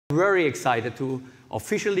Very excited to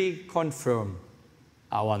officially confirm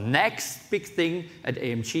our next big thing at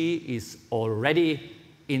AMG is already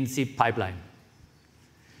in the pipeline.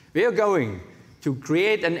 We are going to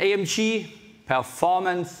create an AMG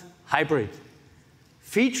performance hybrid,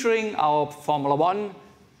 featuring our Formula One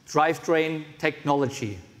drivetrain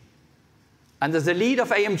technology. Under the lead of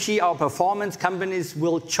AMG, our performance companies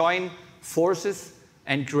will join forces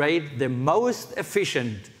and create the most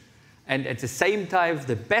efficient and at the same time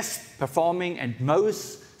the best performing and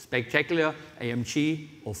most spectacular AMG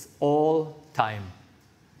of all time.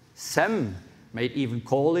 Some may even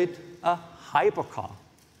call it a hypercar.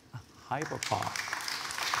 A hypercar.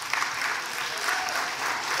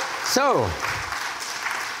 So,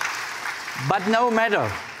 but no matter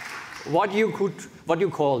what you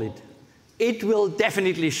call it, it will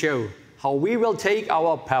definitely show how we will take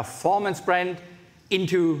our performance brand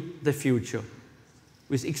into the future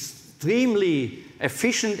with extremely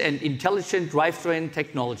efficient and intelligent drivetrain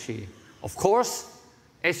technology. Of course,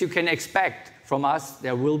 as you can expect from us,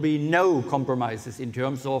 there will be no compromises in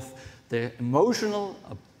terms of the emotional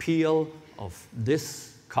appeal of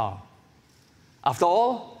this car. After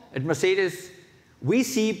all, at Mercedes, we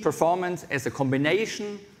see performance as a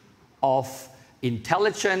combination of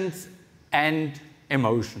intelligence and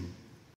emotion.